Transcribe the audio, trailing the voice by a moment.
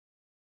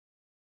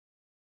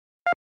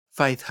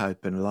Faith,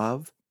 Hope and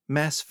Love,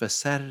 Mass for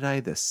Saturday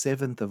the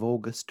 7th of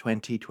August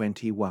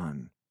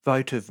 2021.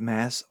 Votive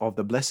Mass of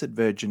the Blessed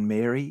Virgin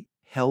Mary,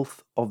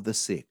 Health of the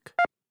Sick.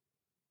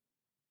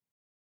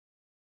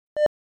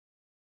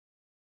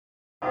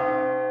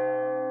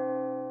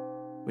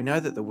 We know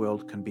that the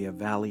world can be a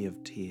valley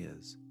of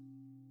tears.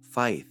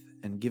 Faith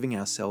and giving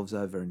ourselves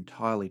over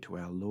entirely to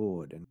our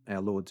Lord and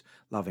our Lord's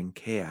loving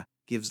care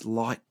gives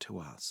light to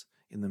us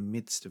in the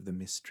midst of the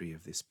mystery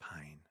of this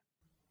pain.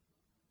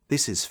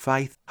 This is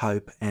Faith,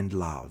 Hope and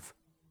Love.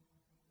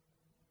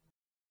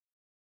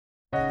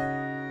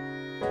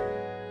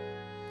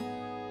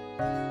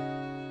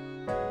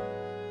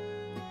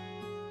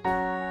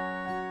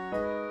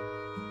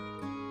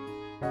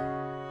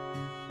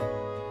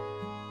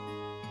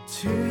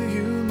 To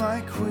you,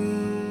 my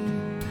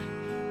Queen,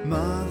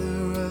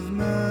 Mother of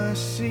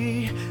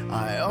Mercy,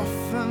 I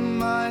offer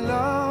my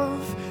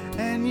love,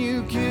 and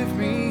you give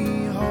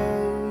me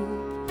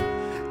hope.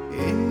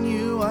 In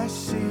you I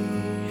see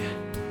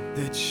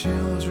the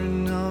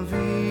children of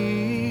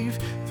Eve.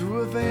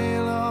 Through a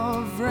veil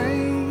of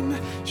rain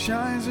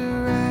shines a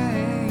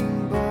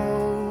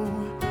rainbow.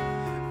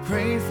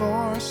 Pray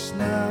for us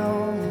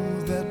now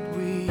that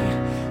we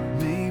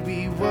may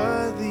be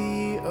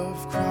worthy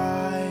of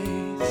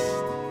Christ.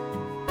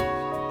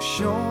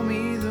 Show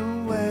me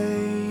the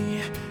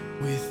way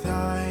with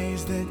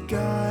eyes that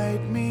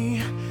guide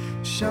me.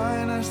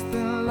 Shine us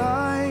the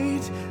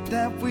light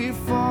that we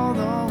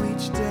follow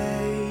each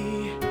day.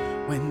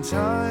 When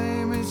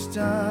time is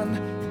done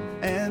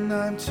and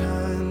I'm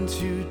turned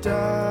to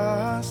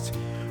dust,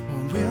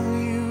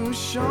 will you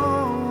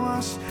show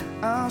us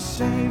our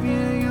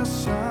Savior, your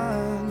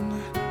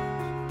Son?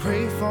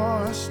 Pray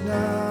for us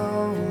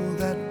now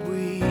that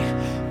we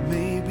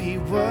may be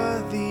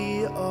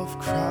worthy of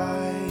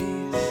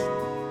Christ.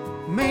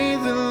 May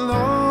the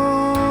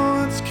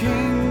Lord's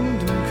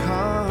kingdom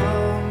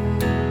come.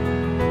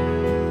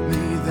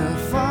 May the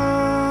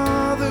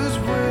Father's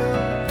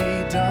will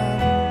be done.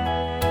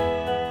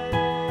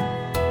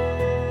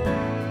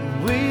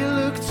 We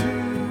look to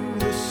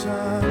the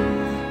Son,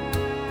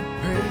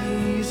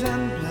 praise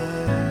and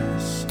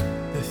bless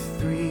the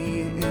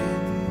three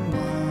in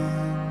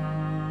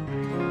one.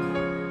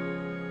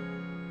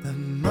 The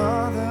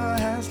Mother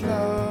has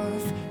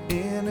love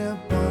in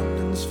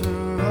abundance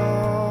for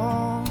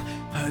all.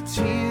 Her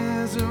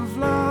tears of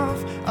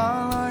love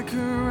are like a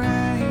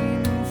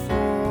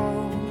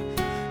rainfall,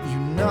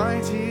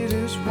 united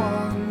as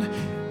one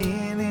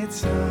in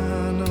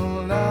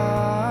eternal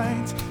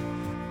light.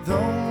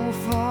 Though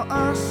for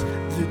us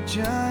the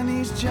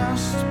journey's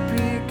just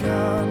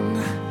begun,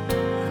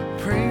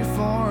 pray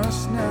for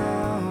us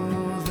now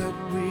that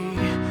we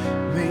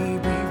may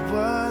be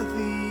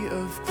worthy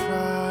of Christ.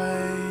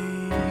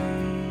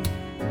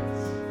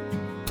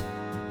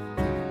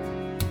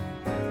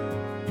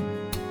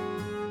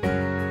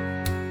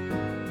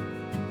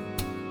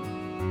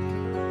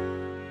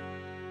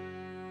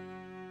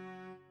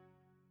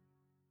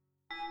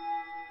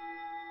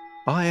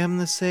 I am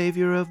the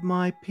Saviour of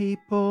my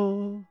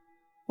people.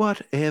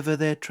 Whatever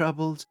their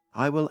troubles,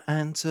 I will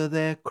answer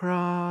their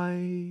cry.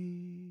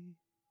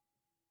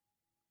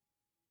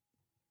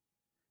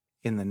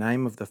 In the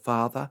name of the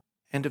Father,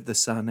 and of the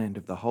Son, and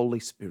of the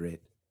Holy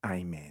Spirit.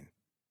 Amen.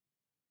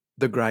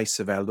 The grace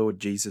of our Lord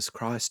Jesus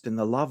Christ, and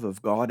the love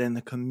of God, and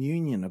the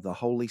communion of the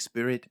Holy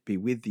Spirit be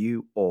with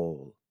you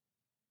all.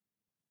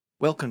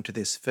 Welcome to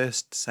this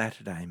first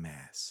Saturday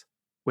Mass.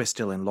 We're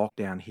still in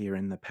lockdown here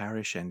in the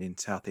parish and in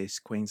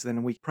southeast Queensland,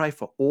 and we pray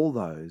for all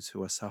those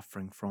who are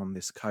suffering from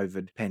this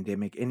COVID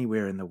pandemic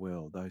anywhere in the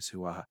world, those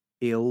who are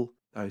ill,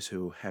 those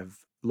who have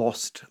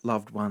lost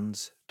loved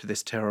ones to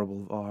this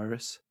terrible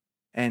virus,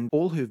 and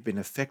all who've been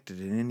affected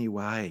in any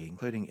way,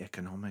 including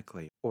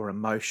economically or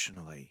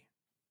emotionally.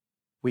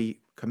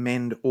 We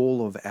commend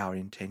all of our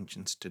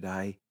intentions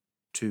today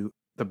to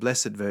the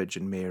Blessed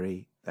Virgin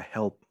Mary, the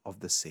help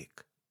of the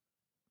sick.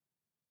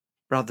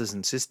 Brothers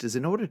and sisters,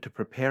 in order to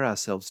prepare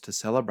ourselves to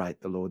celebrate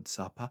the Lord's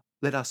Supper,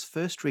 let us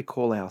first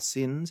recall our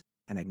sins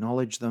and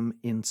acknowledge them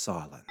in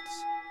silence.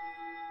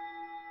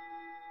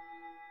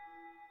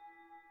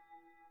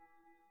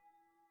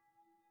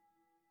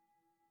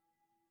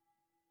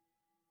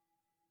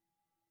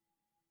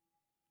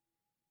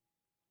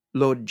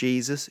 Lord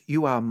Jesus,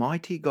 you are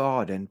mighty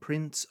God and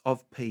Prince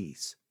of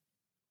Peace.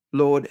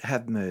 Lord,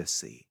 have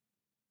mercy.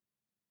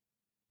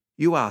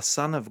 You are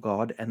Son of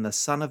God and the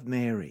Son of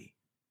Mary.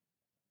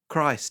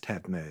 Christ,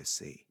 have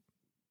mercy.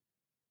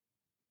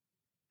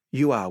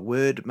 You are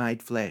Word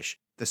made flesh,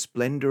 the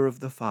splendour of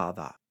the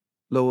Father.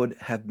 Lord,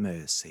 have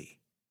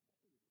mercy.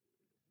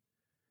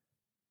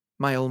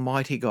 May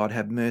Almighty God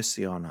have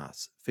mercy on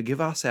us,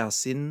 forgive us our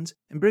sins,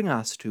 and bring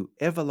us to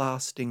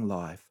everlasting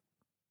life.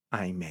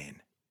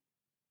 Amen.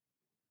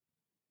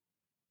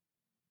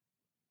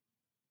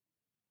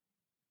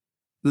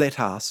 Let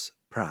us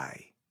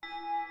pray.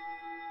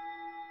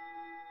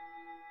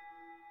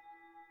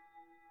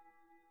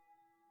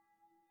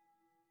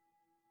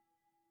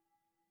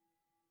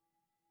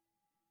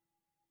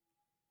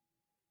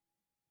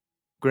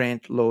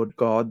 Grant, Lord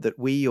God, that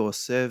we, your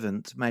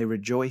servants, may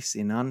rejoice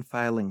in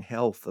unfailing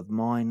health of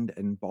mind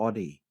and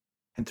body,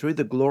 and through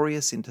the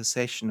glorious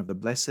intercession of the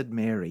Blessed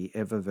Mary,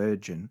 ever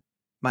Virgin,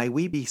 may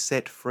we be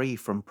set free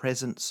from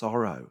present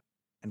sorrow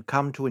and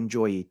come to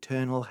enjoy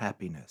eternal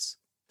happiness.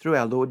 Through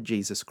our Lord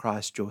Jesus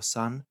Christ, your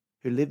Son,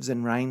 who lives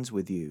and reigns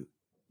with you,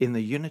 in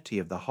the unity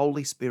of the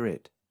Holy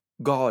Spirit,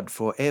 God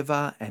for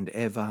ever and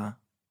ever.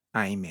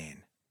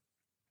 Amen.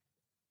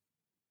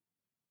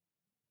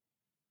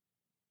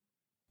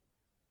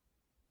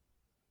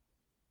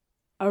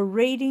 A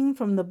reading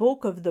from the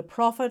book of the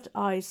prophet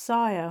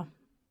Isaiah.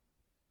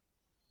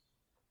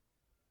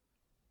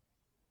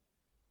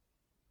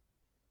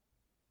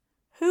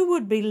 Who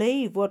would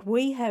believe what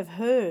we have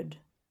heard?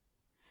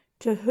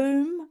 To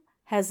whom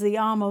has the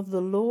arm of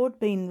the Lord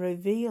been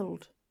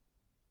revealed?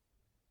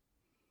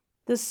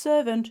 The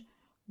servant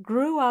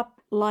grew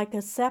up like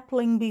a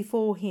sapling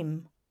before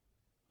him,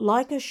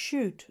 like a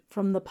shoot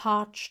from the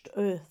parched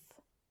earth.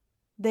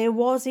 There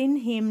was in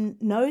him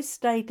no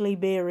stately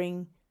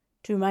bearing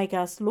to make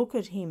us look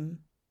at him,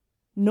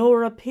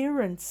 nor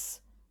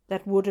appearance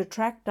that would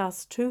attract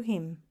us to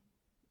him.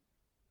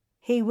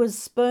 He was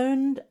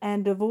spurned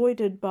and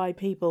avoided by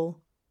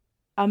people,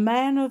 a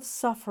man of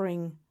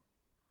suffering,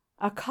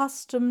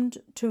 accustomed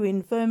to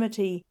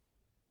infirmity,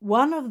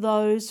 one of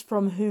those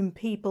from whom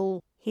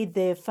people hid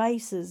their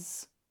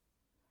faces,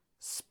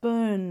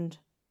 spurned,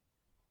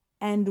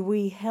 and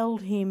we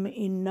held him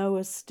in no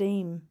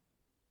esteem.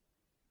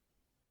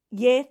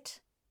 Yet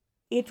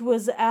it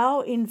was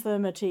our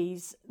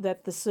infirmities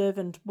that the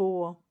servant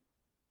bore,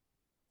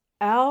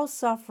 our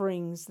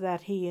sufferings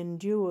that he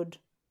endured,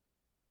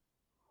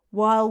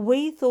 while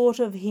we thought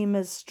of him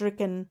as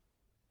stricken,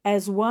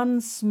 as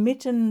one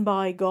smitten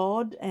by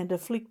God and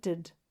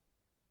afflicted.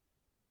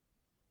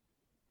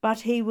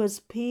 But he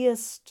was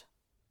pierced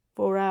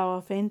for our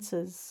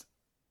offences,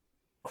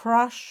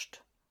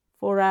 crushed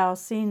for our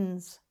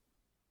sins.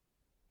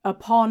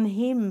 Upon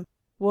him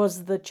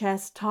was the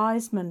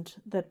chastisement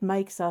that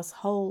makes us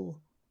whole.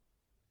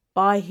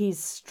 By his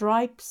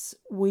stripes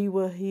we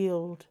were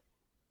healed.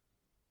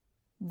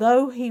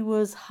 Though he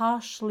was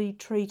harshly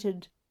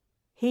treated,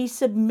 he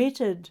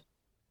submitted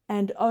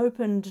and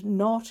opened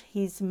not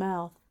his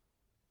mouth.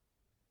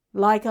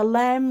 Like a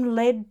lamb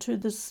led to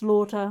the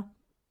slaughter,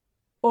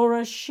 or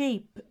a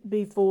sheep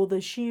before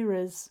the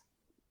shearers,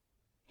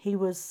 he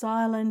was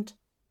silent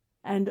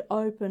and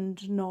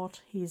opened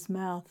not his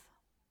mouth.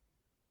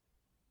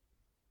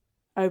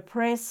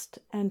 Oppressed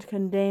and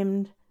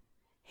condemned,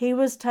 he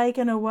was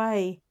taken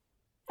away,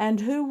 and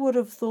who would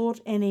have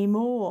thought any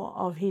more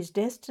of his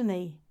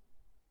destiny?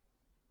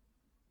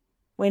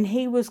 When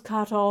he was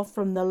cut off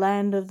from the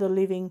land of the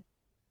living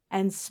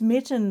and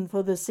smitten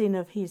for the sin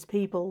of his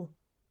people,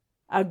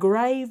 a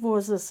grave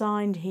was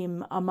assigned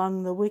him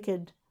among the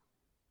wicked,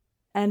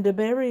 and a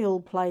burial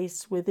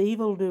place with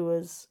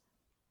evildoers,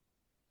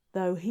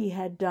 though he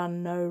had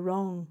done no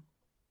wrong,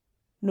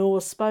 nor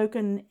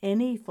spoken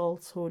any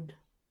falsehood.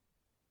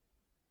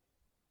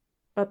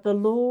 But the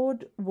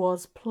Lord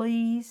was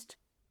pleased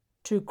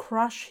to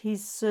crush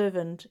his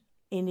servant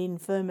in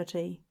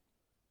infirmity.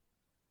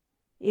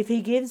 If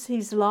he gives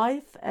his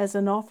life as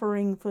an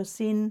offering for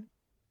sin,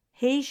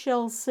 he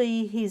shall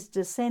see his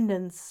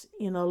descendants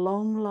in a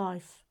long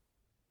life,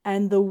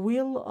 and the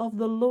will of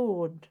the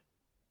Lord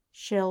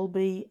shall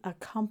be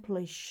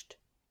accomplished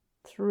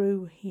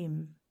through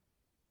him.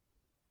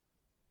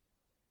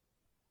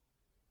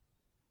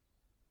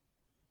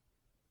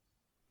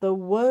 The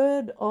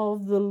word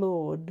of the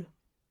Lord.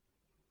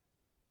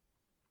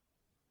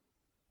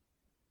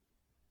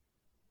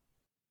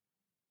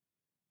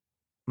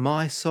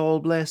 My soul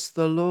bless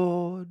the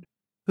Lord,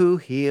 who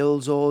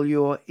heals all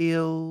your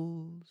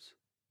ills.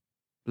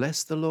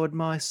 Bless the Lord,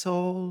 my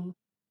soul,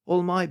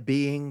 all my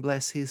being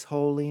bless his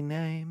holy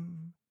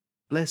name.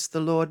 Bless the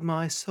Lord,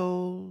 my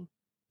soul,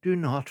 do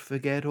not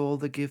forget all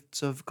the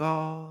gifts of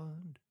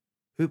God,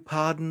 who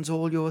pardons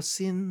all your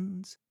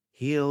sins,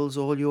 heals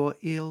all your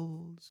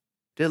ills,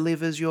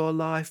 delivers your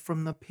life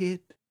from the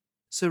pit,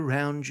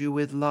 surrounds you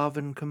with love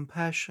and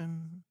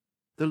compassion.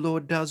 The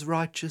Lord does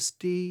righteous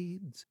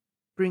deeds,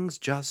 brings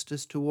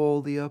justice to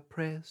all the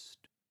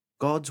oppressed.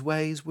 God's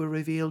ways were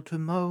revealed to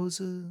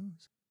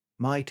Moses,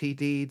 mighty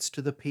deeds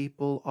to the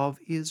people of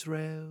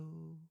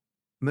Israel.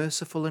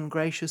 Merciful and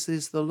gracious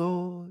is the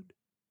Lord,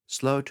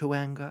 slow to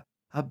anger,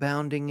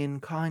 abounding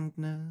in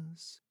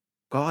kindness.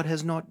 God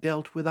has not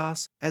dealt with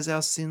us as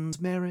our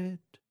sins merit,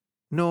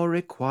 nor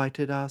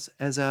requited us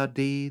as our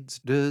deeds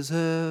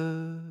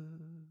deserve.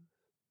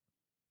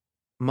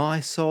 My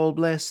soul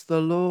bless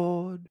the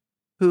Lord,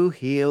 who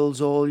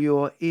heals all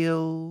your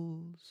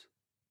ills.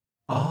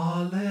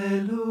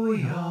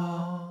 Alleluia,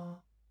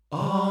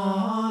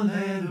 alleluia,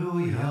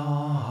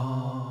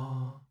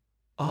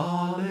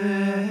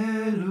 alleluia.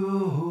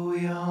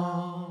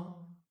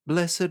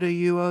 Blessed are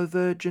you, O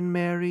Virgin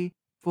Mary,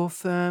 for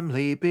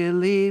firmly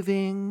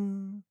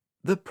believing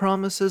the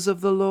promises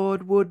of the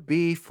Lord would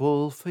be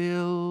fulfilled.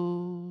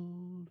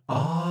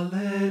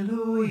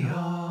 Alleluia,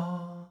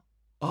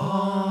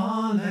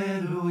 alleluia,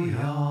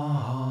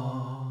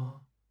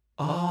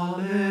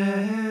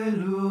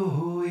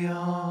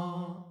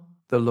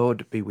 The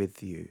Lord be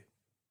with you.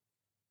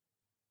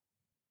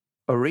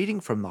 A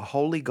reading from the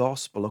Holy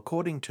Gospel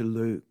according to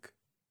Luke.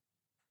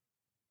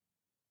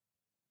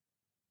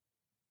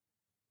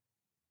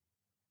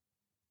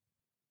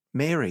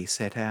 Mary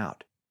set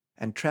out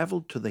and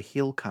travelled to the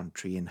hill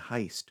country in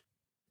haste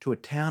to a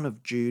town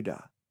of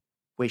Judah,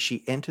 where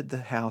she entered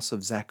the house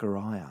of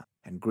Zachariah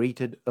and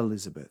greeted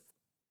Elizabeth.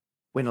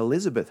 When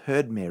Elizabeth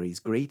heard Mary's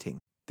greeting,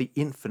 the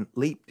infant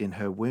leaped in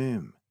her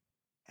womb,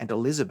 and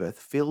Elizabeth,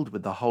 filled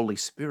with the Holy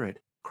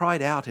Spirit,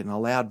 cried out in a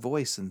loud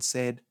voice and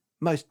said,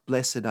 "Most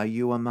blessed are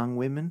you among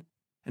women,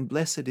 and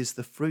blessed is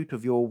the fruit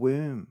of your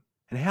womb.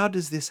 And how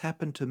does this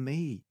happen to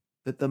me,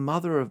 that the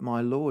mother of my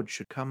Lord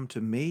should come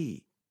to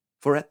me?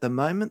 For at the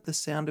moment the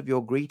sound of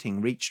your greeting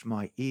reached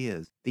my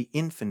ears, the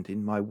infant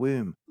in my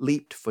womb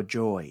leaped for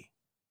joy.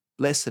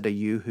 Blessed are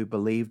you who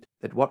believed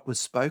that what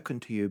was spoken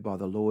to you by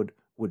the Lord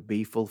would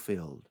be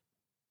fulfilled."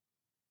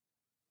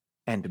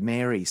 And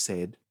Mary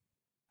said,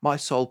 "My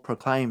soul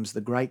proclaims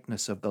the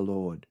greatness of the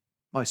Lord.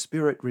 My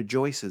spirit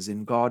rejoices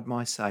in God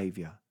my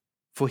Saviour,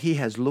 for he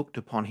has looked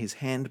upon his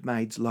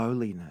handmaid's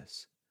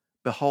lowliness.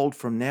 Behold,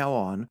 from now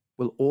on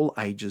will all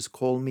ages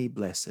call me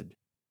blessed.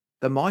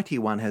 The Mighty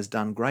One has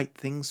done great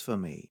things for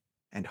me,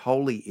 and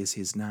holy is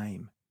his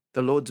name.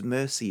 The Lord's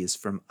mercy is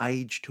from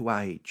age to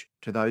age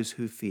to those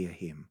who fear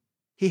him.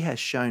 He has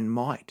shown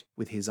might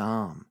with his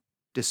arm,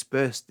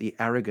 dispersed the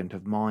arrogant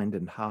of mind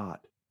and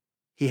heart.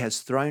 He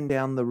has thrown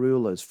down the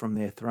rulers from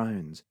their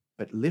thrones,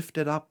 but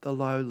lifted up the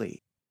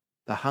lowly.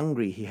 The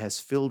hungry he has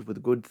filled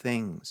with good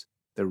things,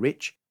 the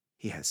rich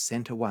he has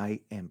sent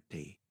away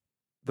empty.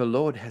 The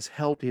Lord has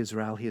helped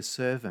Israel his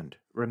servant,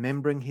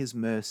 remembering his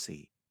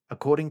mercy,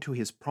 according to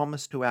his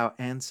promise to our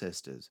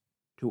ancestors,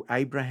 to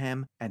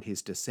Abraham and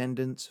his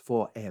descendants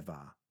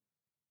forever."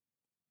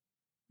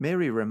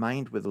 Mary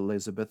remained with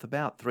Elizabeth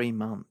about 3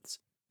 months,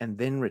 and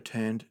then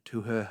returned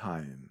to her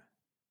home.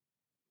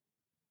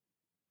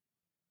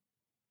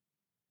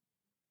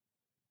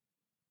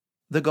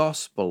 The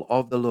Gospel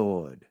of the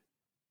Lord.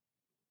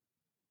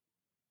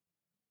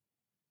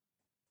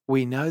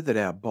 We know that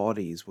our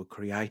bodies were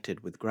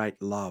created with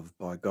great love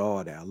by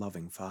God, our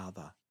loving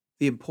Father.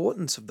 The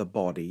importance of the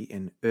body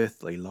in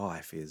earthly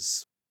life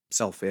is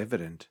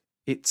self-evident.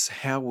 It's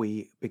how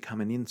we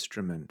become an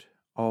instrument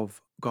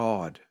of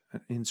God,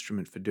 an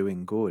instrument for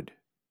doing good.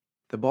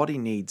 The body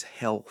needs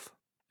health,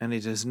 and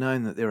it is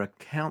known that there are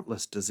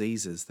countless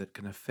diseases that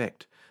can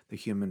affect the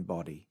human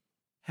body.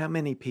 How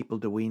many people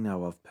do we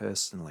know of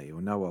personally,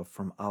 or know of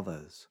from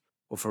others,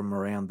 or from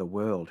around the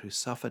world, who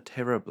suffer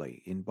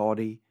terribly in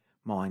body,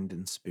 mind,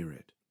 and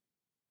spirit?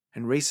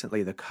 And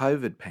recently, the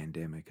COVID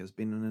pandemic has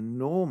been an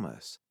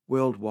enormous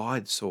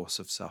worldwide source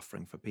of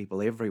suffering for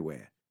people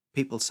everywhere.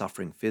 People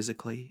suffering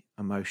physically,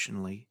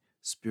 emotionally,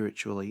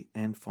 spiritually,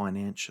 and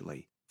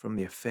financially from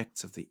the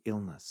effects of the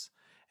illness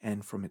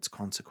and from its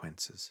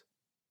consequences.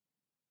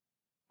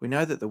 We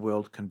know that the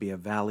world can be a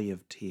valley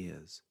of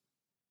tears.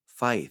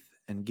 Faith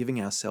and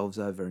giving ourselves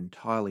over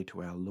entirely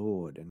to our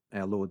Lord and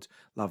our Lord's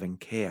loving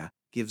care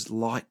gives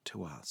light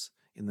to us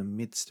in the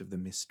midst of the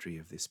mystery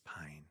of this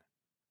pain.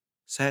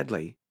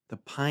 Sadly, the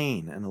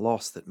pain and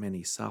loss that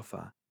many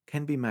suffer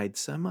can be made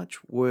so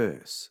much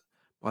worse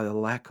by the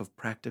lack of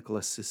practical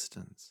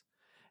assistance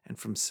and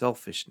from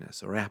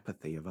selfishness or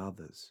apathy of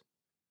others.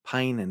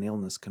 Pain and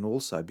illness can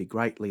also be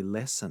greatly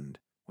lessened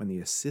when the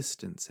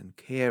assistance and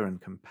care and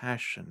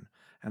compassion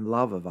and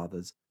love of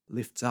others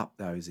lifts up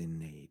those in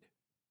need.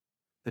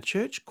 The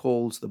Church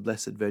calls the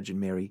Blessed Virgin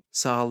Mary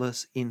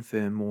Salus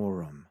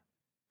Infirmorum,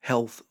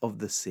 health of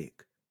the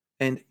sick,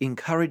 and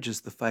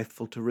encourages the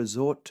faithful to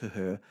resort to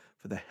her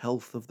for the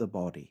health of the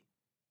body.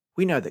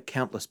 We know that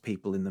countless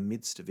people in the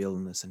midst of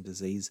illness and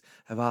disease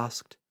have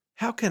asked,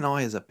 "How can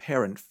I as a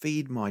parent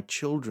feed my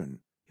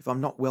children if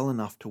I'm not well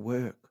enough to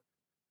work?"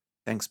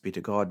 Thanks be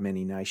to God,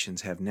 many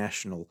nations have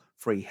national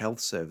free health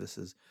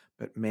services,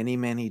 but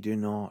many do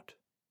not.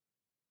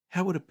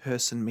 How would a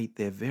person meet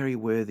their very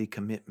worthy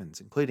commitments,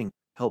 including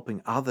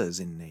helping others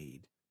in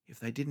need, if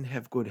they didn't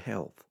have good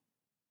health?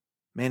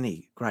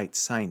 Many great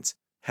saints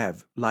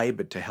have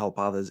laboured to help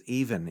others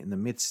even in the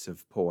midst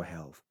of poor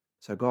health,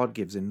 so God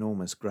gives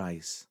enormous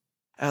grace.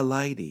 Our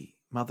Lady,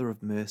 Mother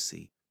of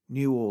Mercy,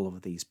 knew all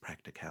of these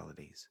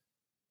practicalities.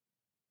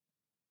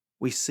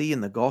 We see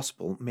in the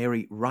Gospel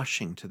Mary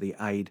rushing to the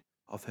aid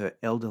of her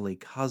elderly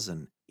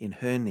cousin in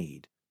her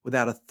need,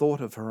 without a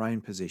thought of her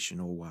own position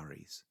or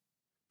worries.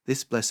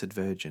 This Blessed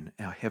Virgin,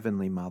 our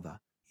Heavenly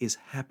Mother, is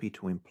happy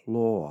to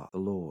implore the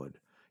Lord,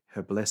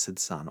 her blessed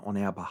Son, on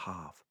our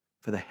behalf,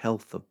 for the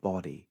health of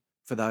body,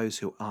 for those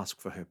who ask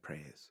for her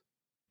prayers.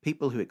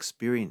 People who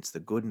experience the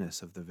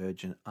goodness of the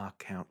Virgin are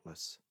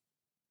countless.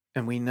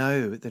 And we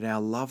know that our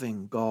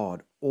loving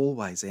God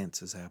always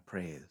answers our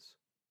prayers.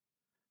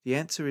 The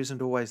answer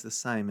isn't always the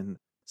same, and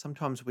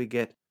sometimes we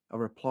get a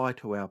reply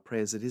to our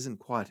prayers that isn't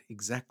quite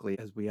exactly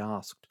as we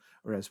asked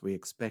or as we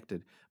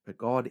expected, but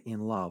God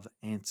in love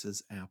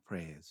answers our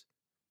prayers.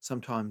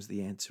 Sometimes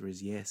the answer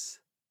is yes.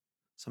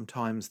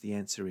 Sometimes the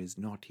answer is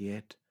not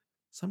yet.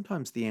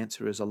 Sometimes the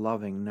answer is a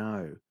loving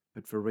no,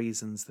 but for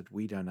reasons that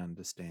we don't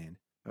understand.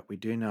 But we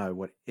do know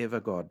whatever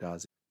God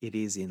does, it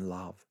is in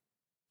love.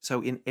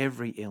 So in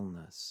every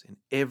illness, in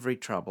every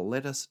trouble,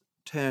 let us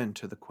turn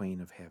to the Queen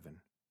of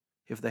Heaven.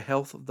 If the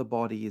health of the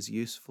body is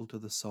useful to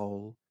the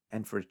soul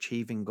and for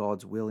achieving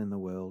God's will in the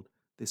world,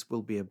 this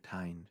will be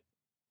obtained.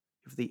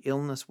 If the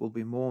illness will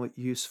be more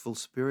useful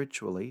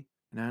spiritually,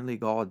 and only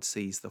God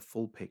sees the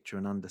full picture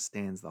and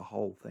understands the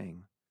whole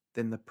thing,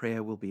 then the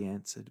prayer will be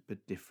answered,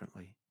 but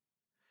differently.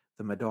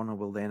 The Madonna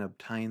will then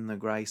obtain the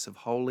grace of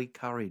holy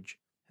courage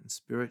and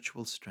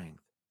spiritual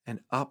strength, and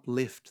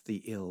uplift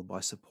the ill by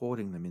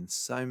supporting them in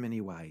so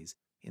many ways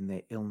in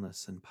their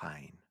illness and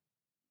pain.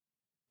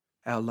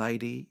 Our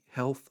Lady,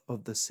 health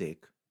of the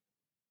sick,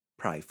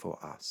 pray for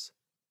us.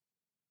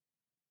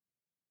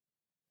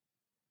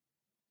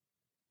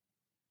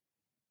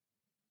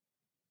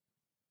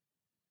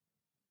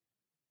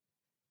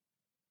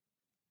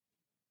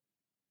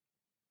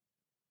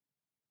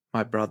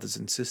 My brothers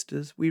and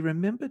sisters, we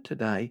remember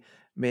today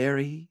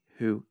Mary,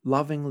 who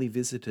lovingly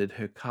visited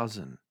her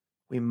cousin.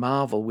 We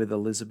marvel with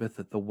Elizabeth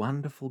at the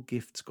wonderful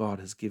gifts God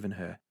has given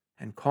her,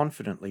 and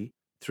confidently,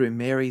 through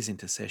Mary's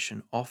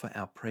intercession, offer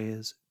our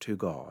prayers to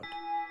God.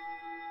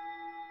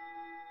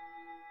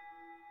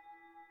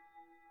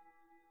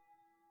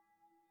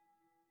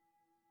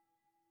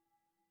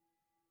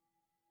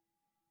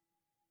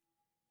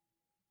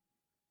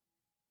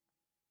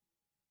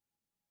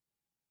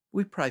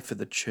 We pray for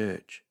the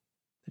Church,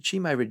 that she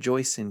may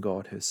rejoice in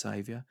God her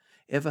Saviour,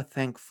 ever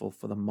thankful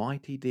for the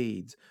mighty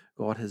deeds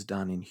God has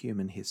done in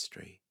human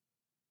history.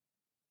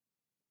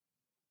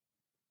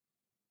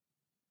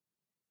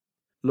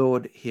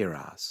 Lord, hear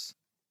us.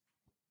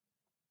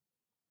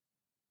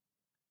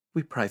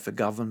 We pray for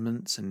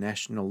governments and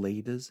national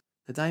leaders,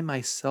 that they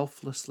may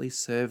selflessly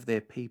serve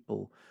their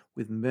people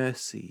with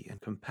mercy and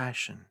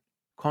compassion,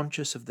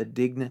 conscious of the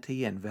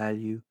dignity and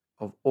value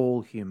of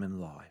all human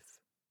life.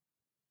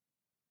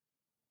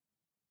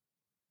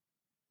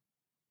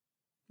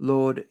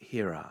 Lord,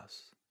 hear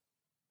us.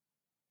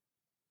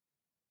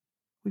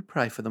 We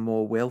pray for the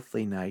more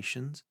wealthy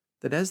nations,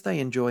 that as they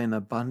enjoy an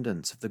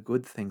abundance of the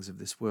good things of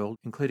this world,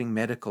 including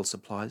medical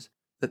supplies,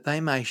 that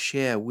they may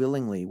share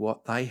willingly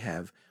what they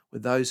have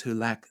with those who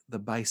lack the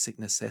basic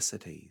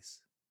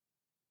necessities.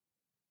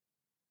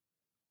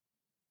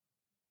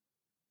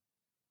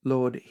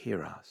 Lord,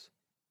 hear us.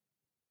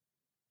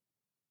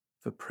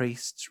 For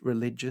priests,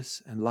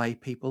 religious and lay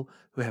people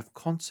who have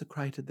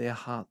consecrated their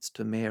hearts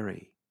to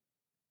Mary,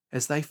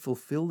 as they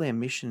fulfill their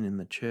mission in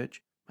the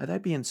Church, may they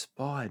be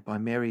inspired by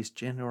Mary's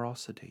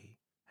generosity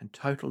and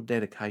total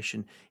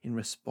dedication in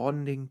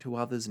responding to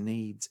others'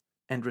 needs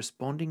and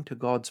responding to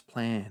God's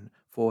plan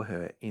for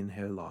her in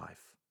her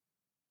life.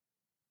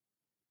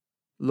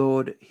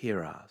 Lord,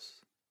 hear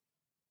us.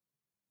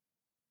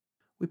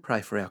 We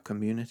pray for our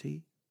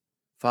community,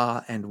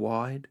 far and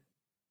wide.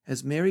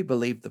 As Mary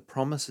believed the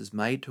promises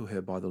made to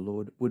her by the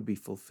Lord would be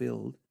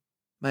fulfilled,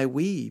 may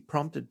we,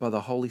 prompted by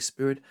the Holy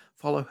Spirit,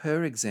 follow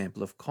her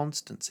example of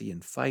constancy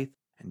in faith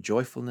and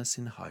joyfulness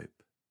in hope.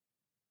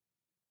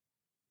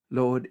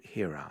 Lord,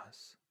 hear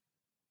us.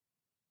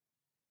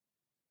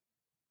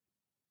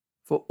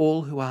 For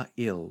all who are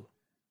ill,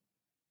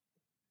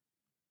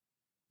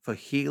 for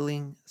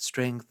healing,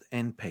 strength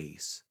and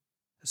peace,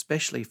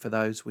 especially for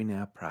those we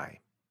now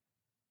pray.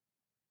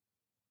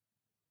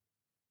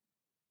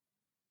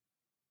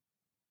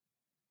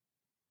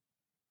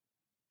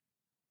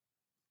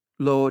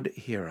 Lord,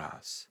 hear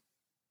us.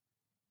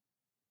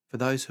 For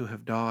those who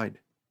have died,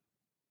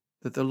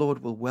 that the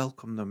Lord will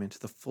welcome them into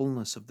the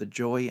fullness of the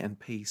joy and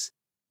peace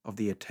of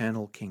the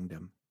eternal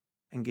kingdom,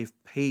 and give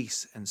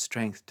peace and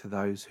strength to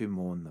those who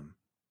mourn them,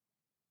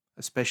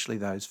 especially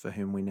those for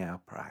whom we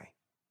now pray.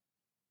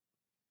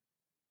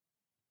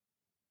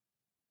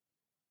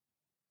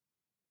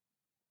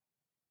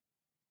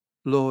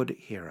 Lord,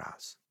 hear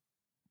us.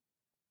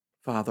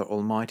 Father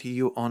Almighty,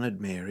 you honoured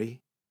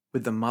Mary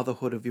with the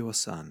motherhood of your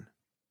Son.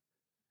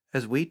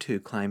 As we too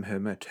claim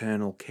her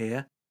maternal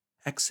care,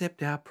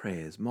 accept our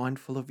prayers,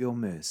 mindful of your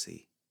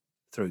mercy.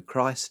 Through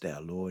Christ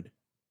our Lord.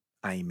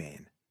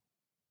 Amen.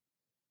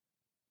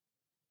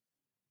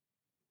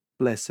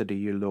 Blessed are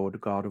you, Lord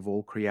God of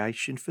all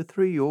creation, for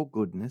through your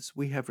goodness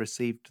we have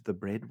received the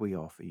bread we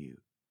offer you,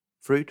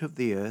 fruit of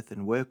the earth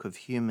and work of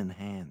human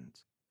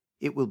hands.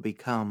 It will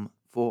become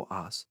for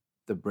us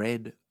the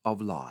bread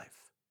of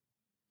life.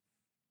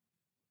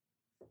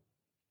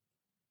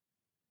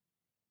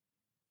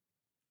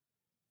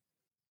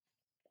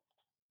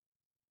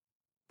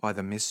 By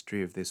the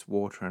mystery of this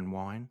water and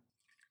wine,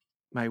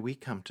 may we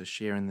come to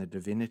share in the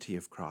divinity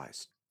of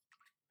Christ,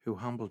 who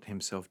humbled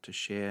himself to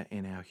share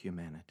in our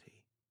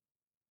humanity.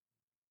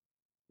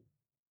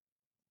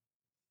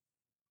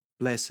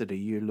 Blessed are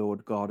you,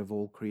 Lord God of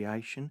all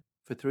creation,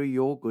 for through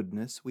your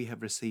goodness we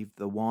have received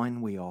the wine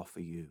we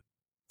offer you,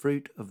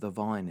 fruit of the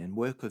vine and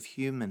work of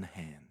human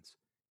hands.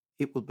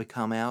 It will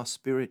become our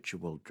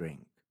spiritual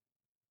drink.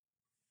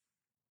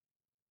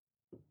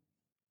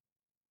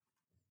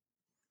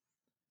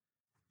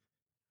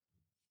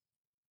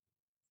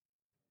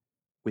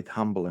 With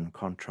humble and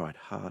contrite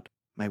heart,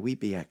 may we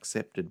be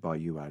accepted by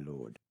you, O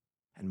Lord,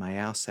 and may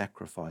our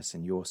sacrifice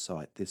in your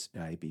sight this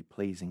day be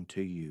pleasing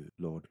to you,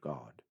 Lord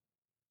God.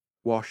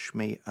 Wash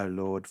me, O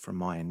Lord, from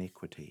my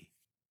iniquity.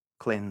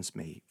 Cleanse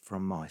me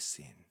from my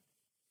sin.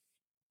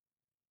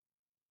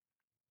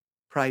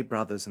 Pray,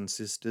 brothers and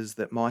sisters,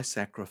 that my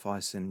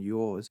sacrifice and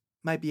yours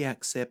may be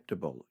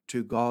acceptable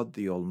to God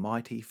the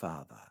Almighty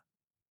Father.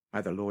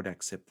 May the Lord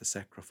accept the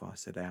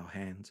sacrifice at our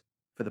hands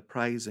for the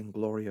praise and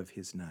glory of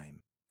his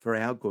name, for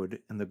our good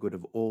and the good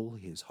of all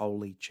his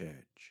holy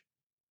church.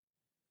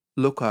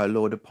 Look, O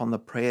Lord, upon the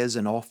prayers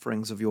and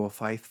offerings of your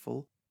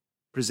faithful,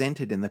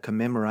 presented in the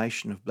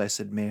commemoration of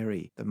Blessed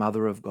Mary, the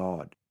Mother of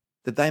God,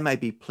 that they may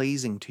be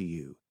pleasing to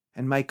you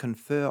and may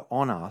confer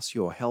on us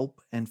your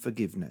help and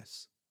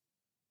forgiveness.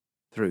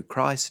 Through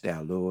Christ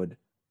our Lord.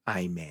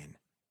 Amen.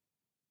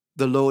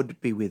 The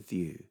Lord be with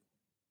you.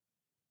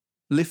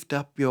 Lift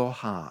up your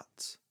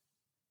hearts.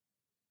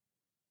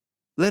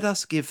 Let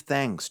us give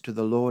thanks to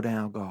the Lord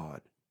our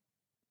God.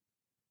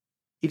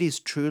 It is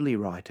truly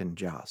right and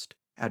just,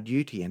 our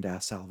duty and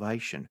our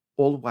salvation,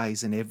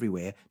 always and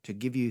everywhere to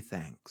give you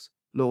thanks,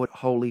 Lord,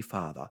 Holy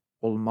Father,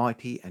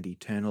 Almighty and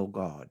eternal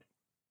God.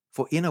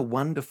 For in a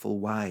wonderful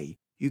way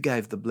you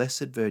gave the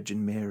Blessed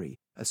Virgin Mary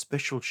a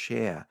special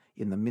share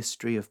in the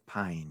mystery of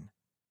pain.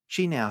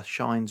 She now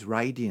shines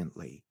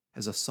radiantly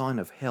as a sign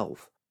of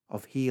health,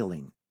 of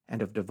healing,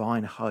 and of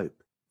divine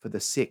hope for the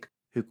sick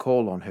who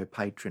call on her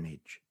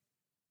patronage.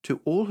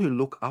 To all who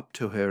look up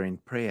to her in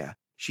prayer,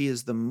 she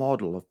is the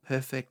model of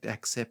perfect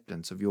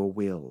acceptance of your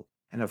will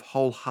and of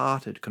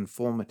wholehearted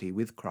conformity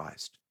with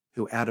Christ,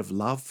 who out of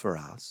love for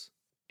us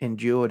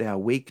endured our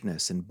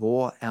weakness and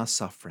bore our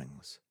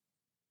sufferings.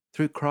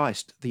 Through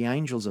Christ, the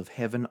angels of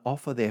heaven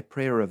offer their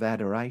prayer of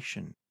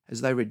adoration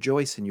as they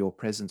rejoice in your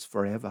presence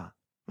forever.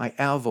 May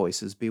our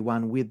voices be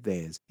one with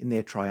theirs in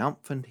their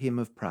triumphant hymn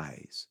of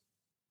praise.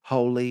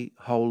 Holy,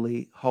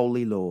 holy,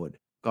 holy Lord,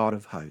 God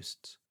of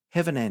hosts,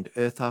 heaven and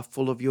earth are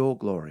full of your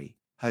glory.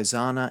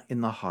 Hosanna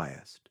in the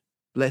highest.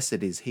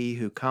 Blessed is he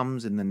who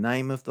comes in the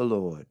name of the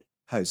Lord.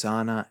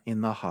 Hosanna in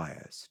the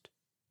highest.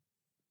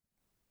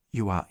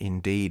 You are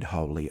indeed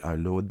holy, O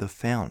Lord, the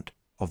fount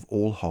of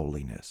all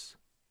holiness.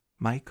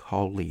 Make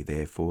holy,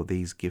 therefore,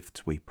 these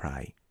gifts, we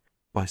pray,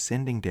 by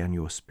sending down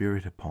your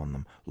Spirit upon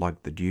them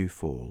like the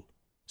dewfall,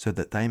 so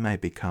that they may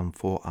become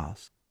for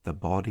us the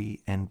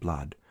body and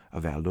blood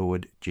of our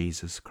Lord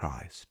Jesus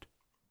Christ.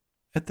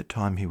 At the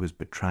time he was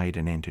betrayed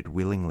and entered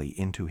willingly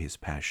into his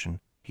passion,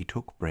 he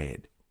took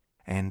bread,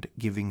 and,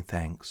 giving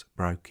thanks,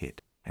 broke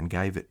it, and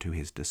gave it to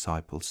his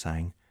disciples,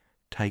 saying,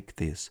 Take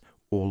this,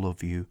 all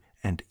of you,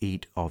 and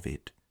eat of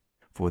it,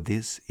 for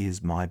this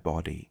is my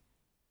body,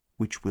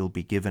 which will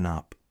be given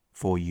up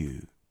for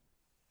you.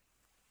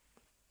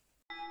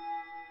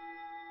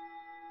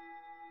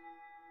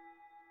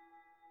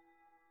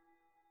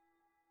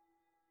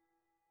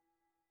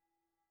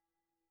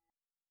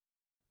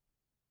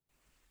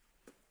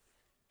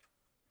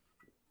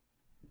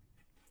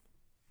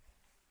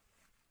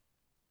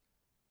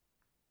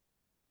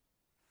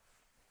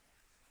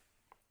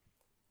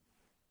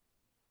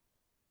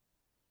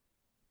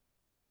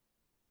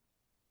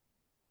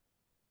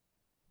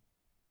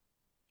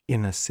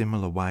 In a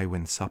similar way,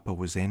 when supper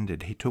was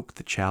ended, he took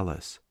the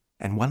chalice,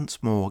 and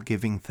once more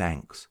giving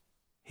thanks,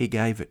 he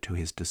gave it to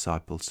his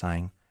disciples,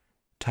 saying,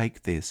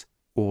 Take this,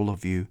 all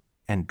of you,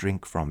 and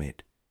drink from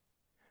it,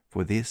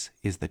 for this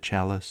is the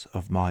chalice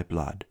of my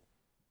blood,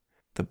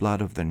 the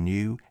blood of the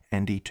new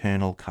and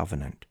eternal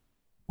covenant,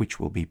 which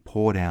will be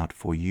poured out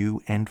for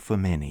you and for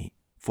many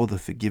for the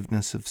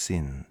forgiveness of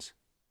sins.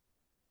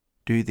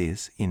 Do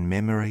this in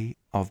memory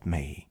of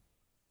me.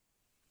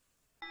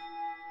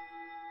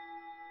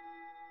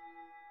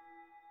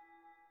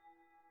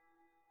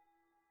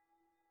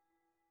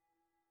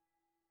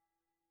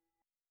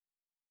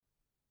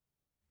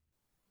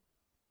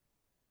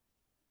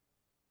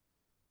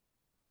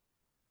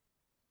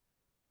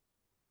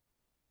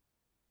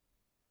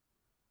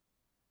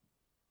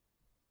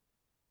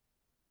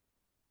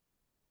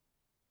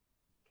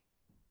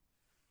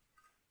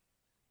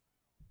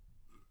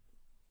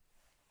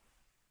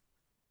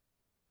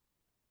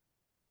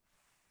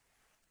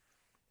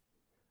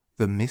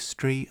 The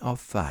mystery of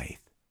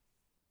faith.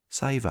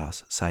 Save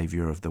us,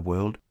 Saviour of the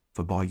world,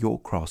 for by your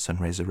cross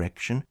and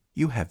resurrection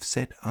you have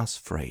set us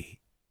free.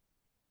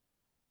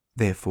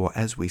 Therefore,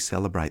 as we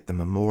celebrate the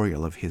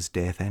memorial of his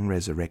death and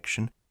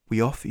resurrection,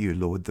 we offer you,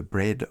 Lord, the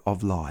bread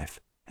of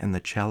life and the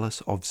chalice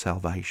of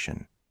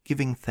salvation,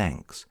 giving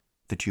thanks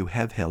that you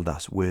have held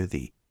us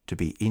worthy to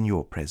be in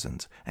your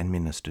presence and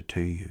minister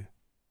to you.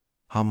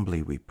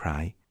 Humbly we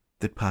pray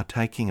that,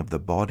 partaking of the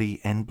body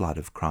and blood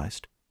of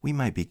Christ, we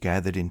may be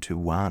gathered into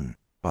one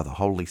by the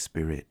Holy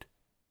Spirit.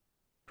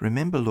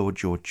 Remember,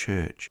 Lord, your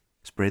church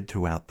spread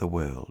throughout the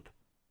world,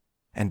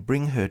 and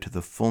bring her to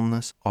the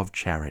fullness of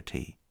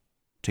charity,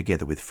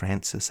 together with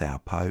Francis our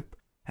Pope,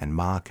 and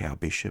Mark our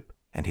Bishop,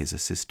 and his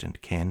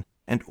assistant Ken,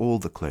 and all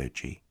the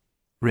clergy.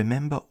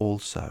 Remember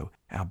also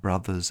our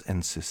brothers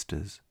and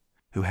sisters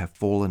who have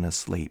fallen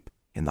asleep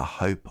in the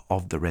hope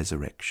of the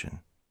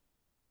resurrection,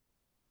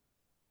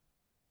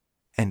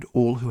 and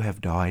all who have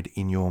died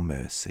in your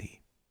mercy.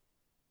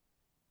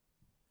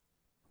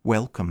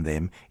 welcome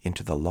them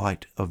into the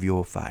light of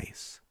your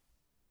face.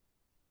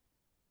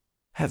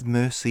 Have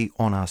mercy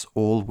on us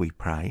all, we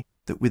pray,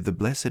 that with the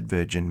Blessed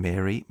Virgin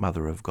Mary,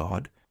 Mother of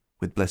God,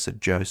 with blessed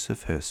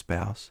Joseph, her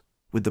spouse,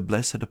 with the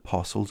blessed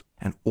apostles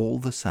and all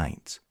the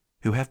saints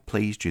who have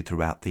pleased you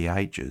throughout the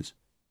ages,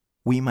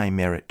 we may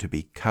merit to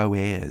be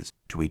co-heirs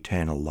to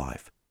eternal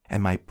life,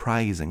 and may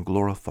praise and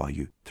glorify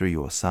you through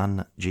your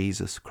Son,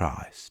 Jesus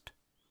Christ.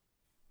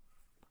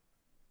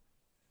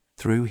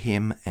 Through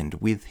him and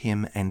with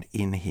him and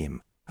in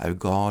him, O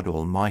God,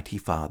 Almighty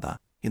Father,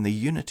 in the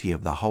unity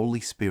of the Holy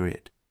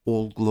Spirit,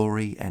 all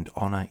glory and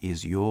honour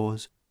is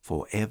yours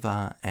for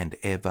ever and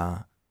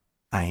ever.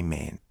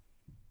 Amen.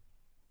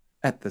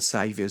 At the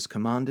Saviour's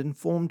command,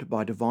 informed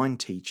by divine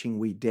teaching,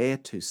 we dare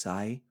to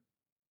say,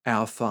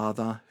 Our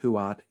Father, who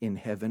art in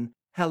heaven,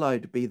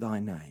 hallowed be thy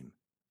name.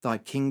 Thy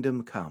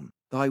kingdom come,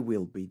 thy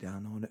will be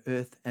done on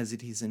earth as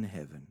it is in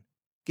heaven.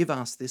 Give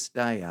us this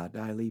day our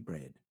daily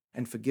bread,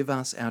 and forgive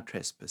us our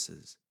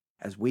trespasses,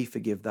 as we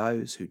forgive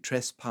those who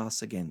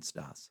trespass against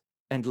us.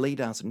 And lead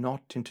us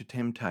not into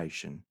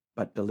temptation,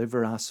 but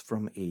deliver us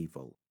from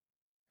evil.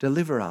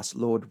 Deliver us,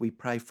 Lord, we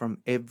pray, from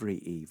every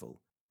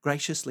evil.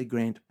 Graciously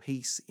grant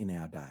peace in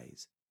our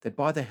days, that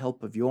by the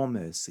help of your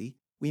mercy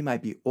we may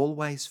be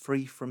always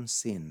free from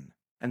sin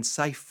and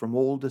safe from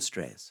all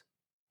distress,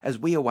 as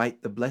we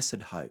await the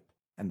blessed hope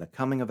and the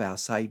coming of our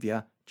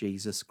Saviour,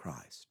 Jesus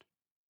Christ.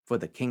 For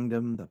the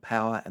kingdom, the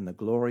power, and the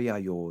glory are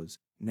yours,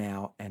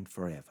 now and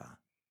forever.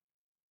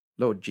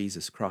 Lord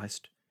Jesus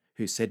Christ,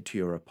 who said to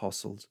your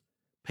apostles,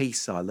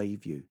 Peace I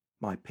leave you,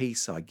 my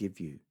peace I give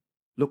you,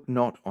 look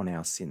not on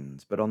our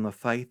sins, but on the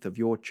faith of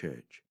your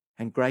church,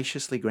 and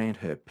graciously grant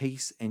her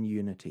peace and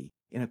unity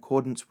in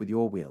accordance with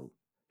your will,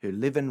 who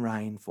live and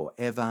reign for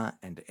ever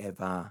and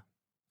ever.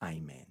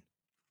 Amen.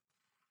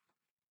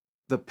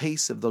 The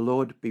peace of the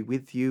Lord be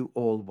with you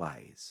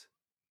always.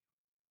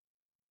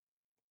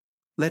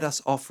 Let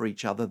us offer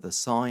each other the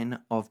sign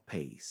of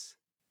peace.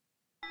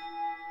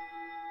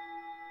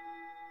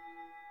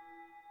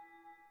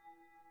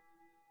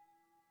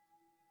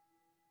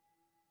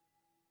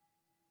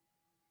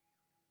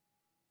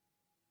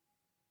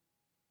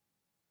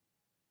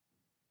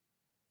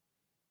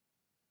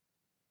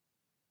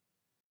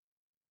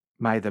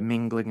 May the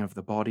mingling of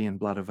the body and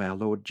blood of our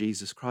Lord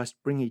Jesus Christ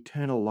bring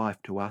eternal life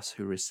to us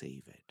who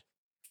receive it.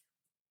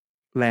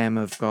 Lamb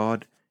of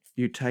God,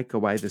 you take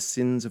away the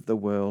sins of the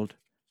world,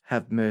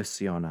 have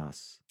mercy on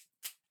us.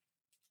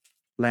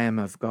 Lamb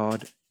of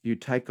God, you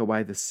take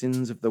away the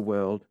sins of the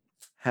world,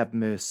 have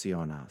mercy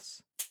on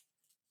us.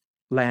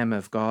 Lamb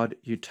of God,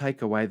 you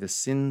take away the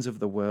sins of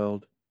the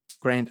world,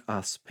 grant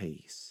us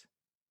peace.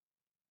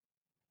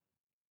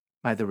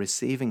 May the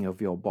receiving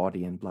of your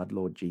body and blood,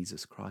 Lord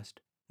Jesus Christ,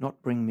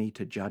 not bring me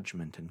to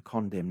judgment and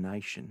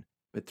condemnation,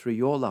 but through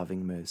your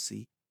loving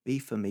mercy, be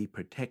for me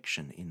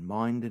protection in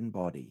mind and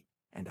body,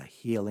 and a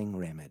healing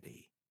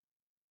remedy.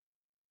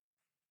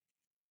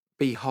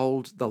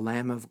 Behold the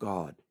Lamb of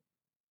God.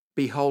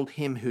 Behold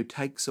him who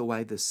takes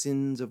away the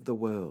sins of the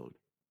world.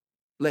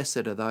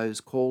 Blessed are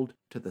those called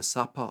to the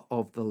supper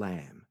of the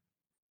Lamb.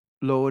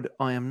 Lord,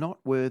 I am not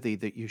worthy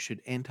that you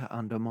should enter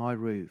under my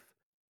roof,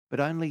 but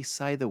only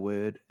say the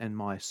word, and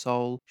my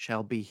soul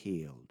shall be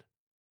healed.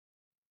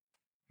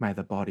 May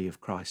the body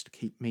of Christ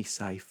keep me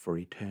safe for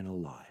eternal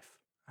life.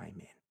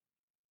 Amen.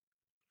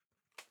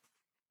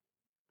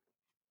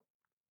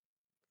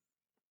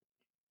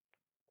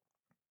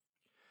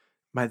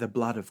 May the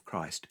blood of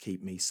Christ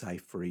keep me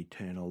safe for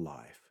eternal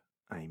life.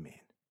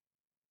 Amen.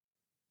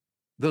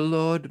 The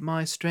Lord,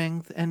 my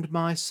strength and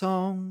my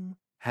song,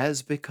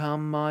 has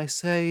become my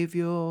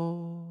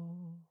Saviour.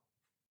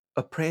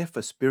 A prayer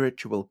for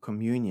spiritual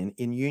communion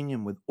in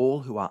union with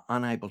all who are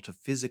unable to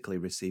physically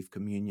receive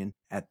communion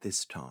at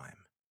this time.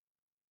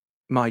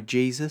 My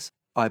Jesus,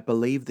 I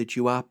believe that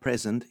you are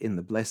present in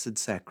the Blessed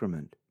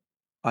Sacrament.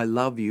 I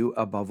love you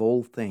above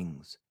all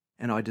things,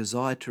 and I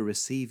desire to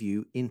receive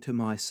you into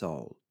my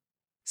soul.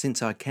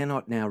 Since I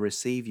cannot now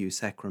receive you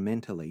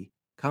sacramentally,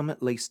 come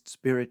at least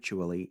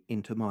spiritually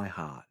into my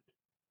heart.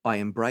 I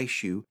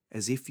embrace you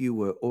as if you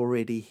were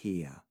already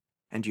here,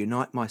 and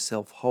unite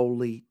myself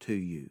wholly to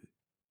you.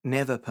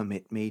 Never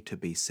permit me to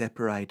be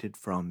separated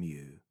from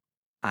you.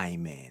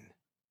 Amen.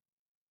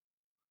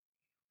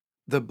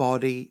 The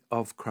body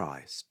of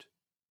Christ.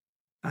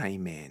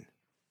 Amen.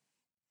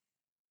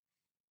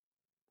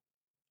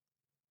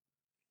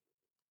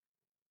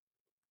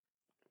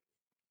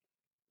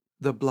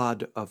 The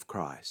blood of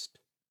Christ.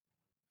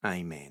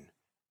 Amen.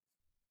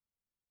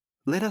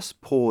 Let us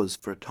pause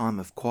for a time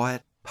of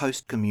quiet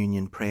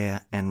post-communion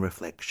prayer and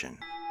reflection.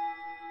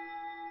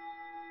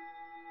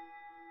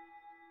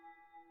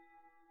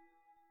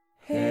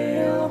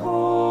 Hail,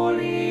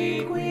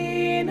 Holy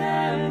Queen,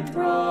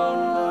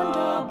 enthroned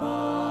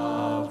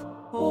above,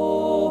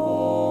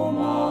 O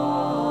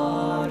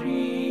Maria.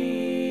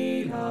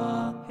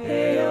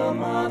 Hail,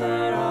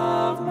 Mother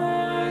of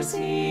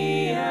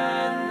mercy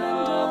and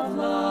of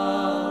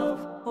love,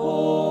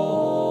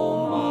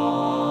 O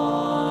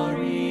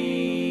Maria.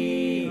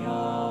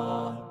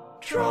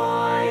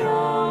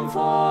 Triumph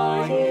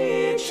for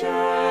each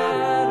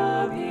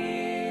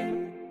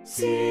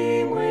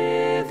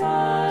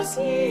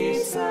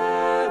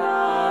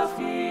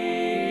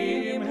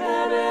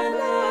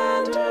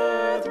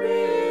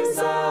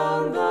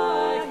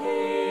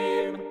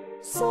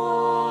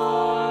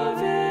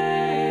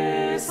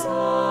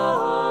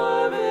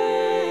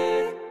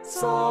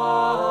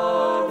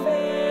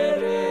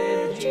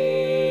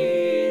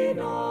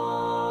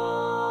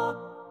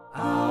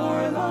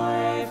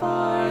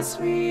our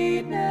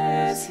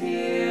sweetness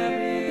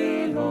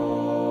here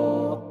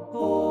below.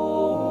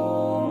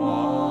 O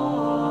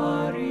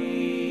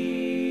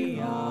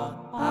Maria,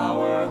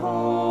 our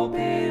hope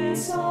in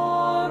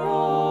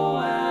sorrow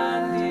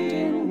and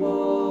in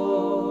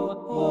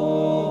woe.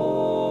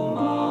 O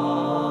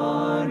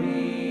Maria,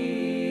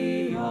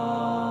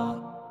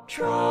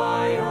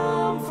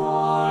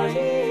 triumphant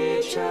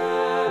ye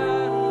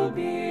cherubim,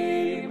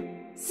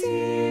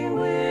 sing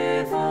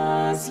with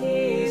us,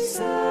 ye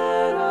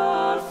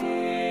seraphim.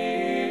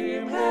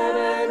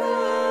 Heaven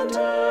and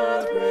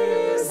earth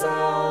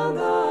resound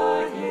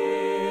the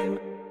hymn.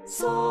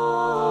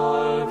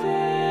 Salve,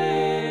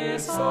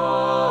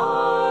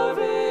 salve,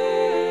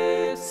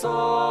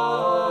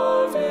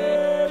 salve,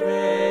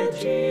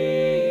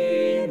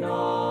 Regina.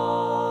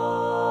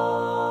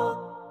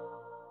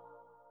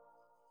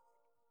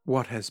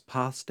 What has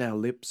passed our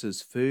lips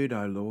as food,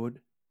 O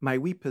Lord, may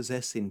we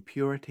possess in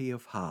purity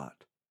of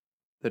heart,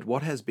 that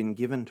what has been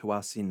given to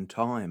us in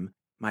time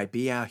may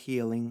be our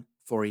healing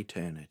for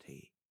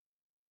eternity.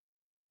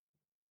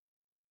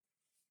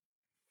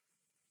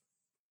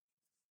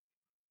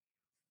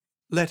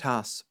 Let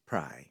us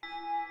pray.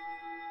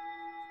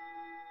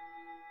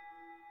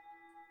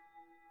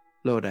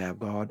 Lord our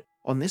God,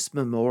 on this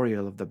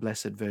memorial of the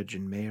Blessed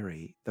Virgin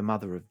Mary, the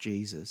Mother of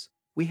Jesus,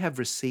 we have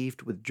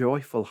received with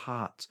joyful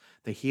hearts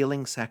the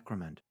healing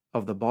sacrament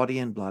of the body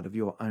and blood of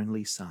your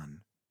only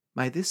Son.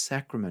 May this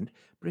sacrament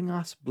bring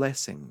us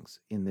blessings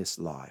in this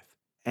life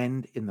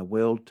and in the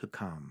world to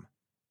come.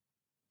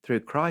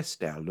 Through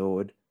Christ our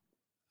Lord.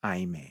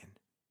 Amen.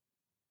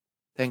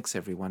 Thanks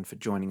everyone for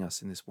joining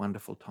us in this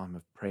wonderful time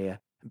of prayer,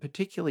 and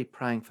particularly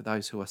praying for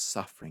those who are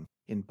suffering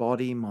in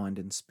body, mind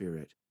and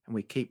spirit. And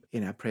we keep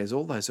in our prayers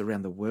all those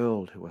around the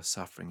world who are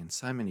suffering in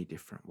so many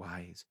different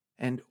ways.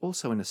 And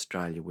also in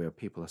Australia, where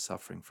people are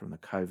suffering from the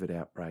COVID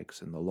outbreaks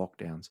and the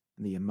lockdowns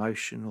and the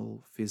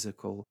emotional,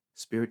 physical,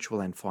 spiritual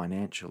and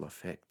financial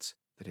effects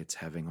that it's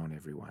having on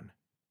everyone.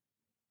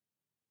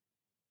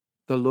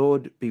 The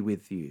Lord be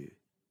with you.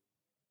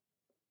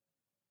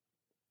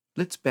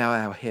 Let's bow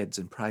our heads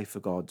and pray for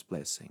God's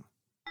blessing.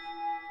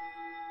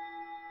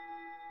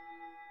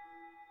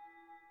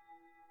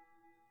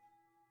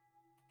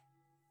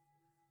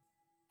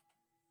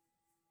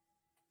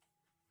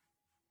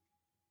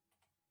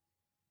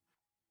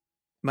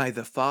 May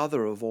the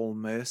Father of all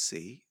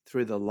mercy,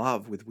 through the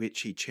love with which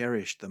he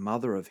cherished the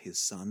mother of his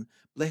Son,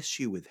 bless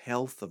you with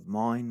health of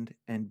mind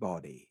and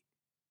body.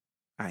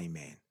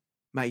 Amen.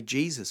 May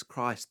Jesus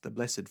Christ, the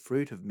blessed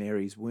fruit of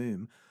Mary's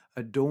womb,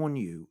 adorn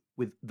you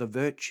with the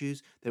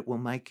virtues that will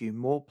make you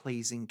more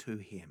pleasing to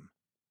him.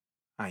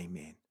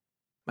 Amen.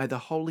 May the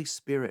Holy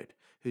Spirit,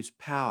 whose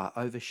power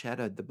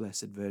overshadowed the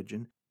Blessed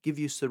Virgin, give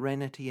you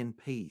serenity and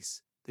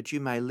peace, that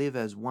you may live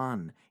as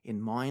one in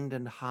mind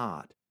and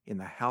heart in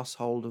the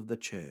household of the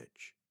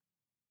Church.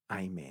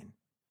 Amen.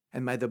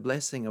 And may the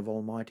blessing of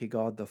Almighty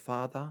God the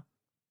Father,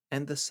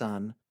 and the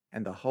Son,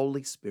 and the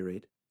Holy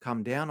Spirit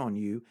come down on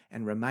you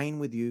and remain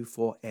with you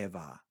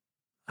forever.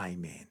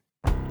 Amen.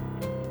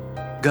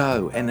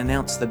 Go and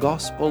announce the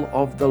gospel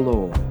of the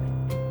Lord.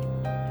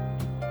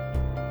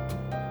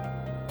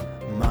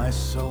 My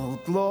soul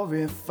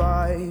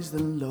glorifies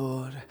the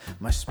Lord.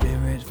 My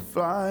spirit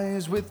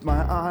flies with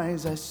my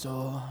eyes I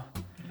saw.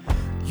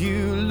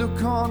 You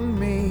look on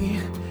me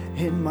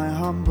in my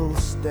humble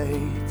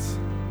state.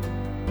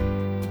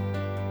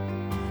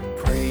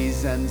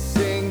 Praise and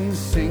sing,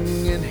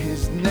 sing in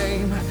his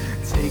name.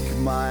 Take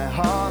my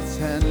heart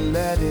and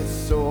let it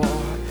soar.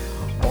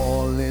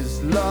 All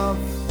is love,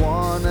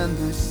 one and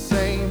the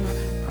same.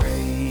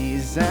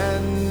 Praise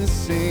and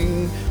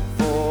sing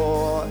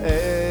forevermore.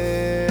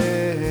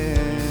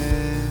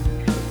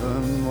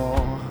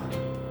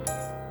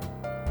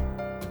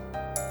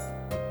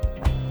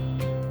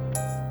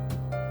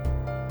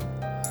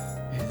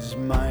 His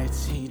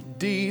mighty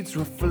deeds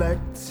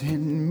reflect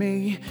in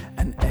me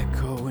an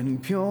echo in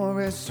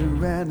purest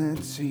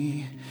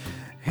serenity.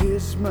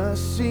 His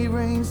mercy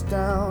rains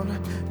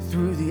down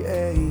through the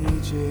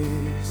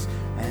ages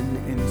and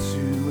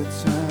into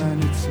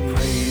eternity.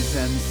 Praise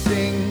and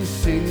sing,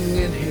 sing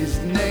in his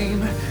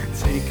name.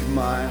 Take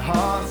my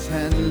heart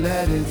and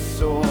let it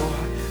soar.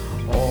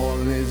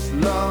 All is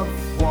love,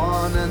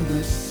 one and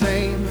the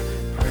same.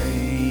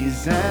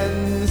 Praise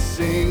and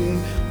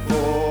sing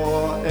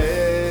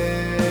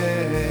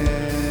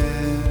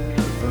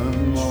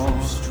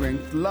forevermore.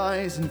 Strength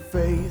lies in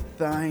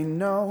faith, I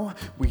know.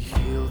 We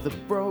heal the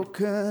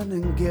broken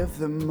and give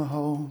them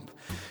hope.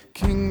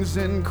 Kings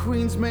and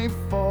queens may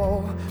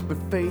fall, but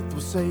faith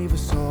will save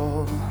us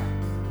all.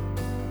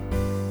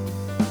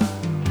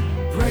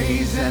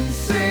 Praise and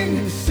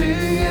sing,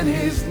 sing in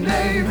his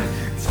name.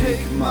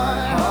 Take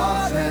my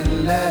heart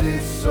and let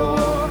it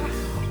soar.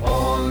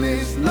 All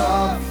is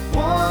love,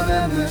 one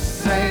and the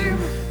same.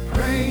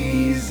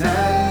 Praise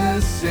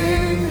and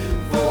sing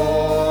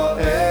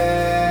forevermore.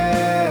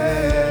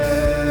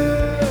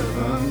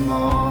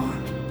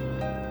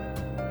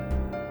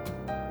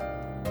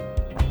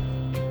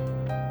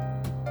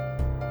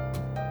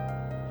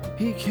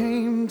 He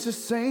came to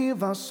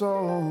save our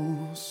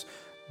souls.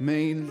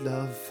 May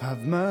love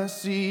have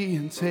mercy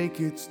and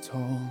take its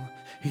toll.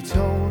 He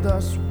told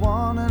us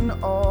one and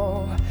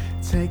all,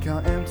 take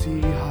our empty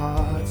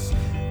hearts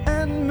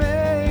and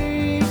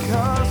make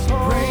us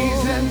whole.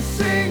 Praise and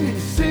sing,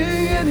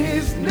 sing in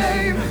His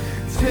name.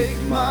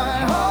 Take my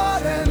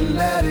heart and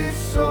let it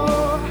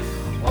soar.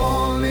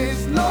 All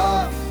is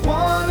love,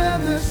 one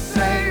and the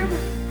same.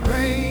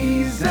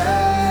 Praise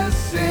and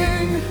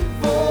sing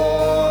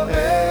forevermore.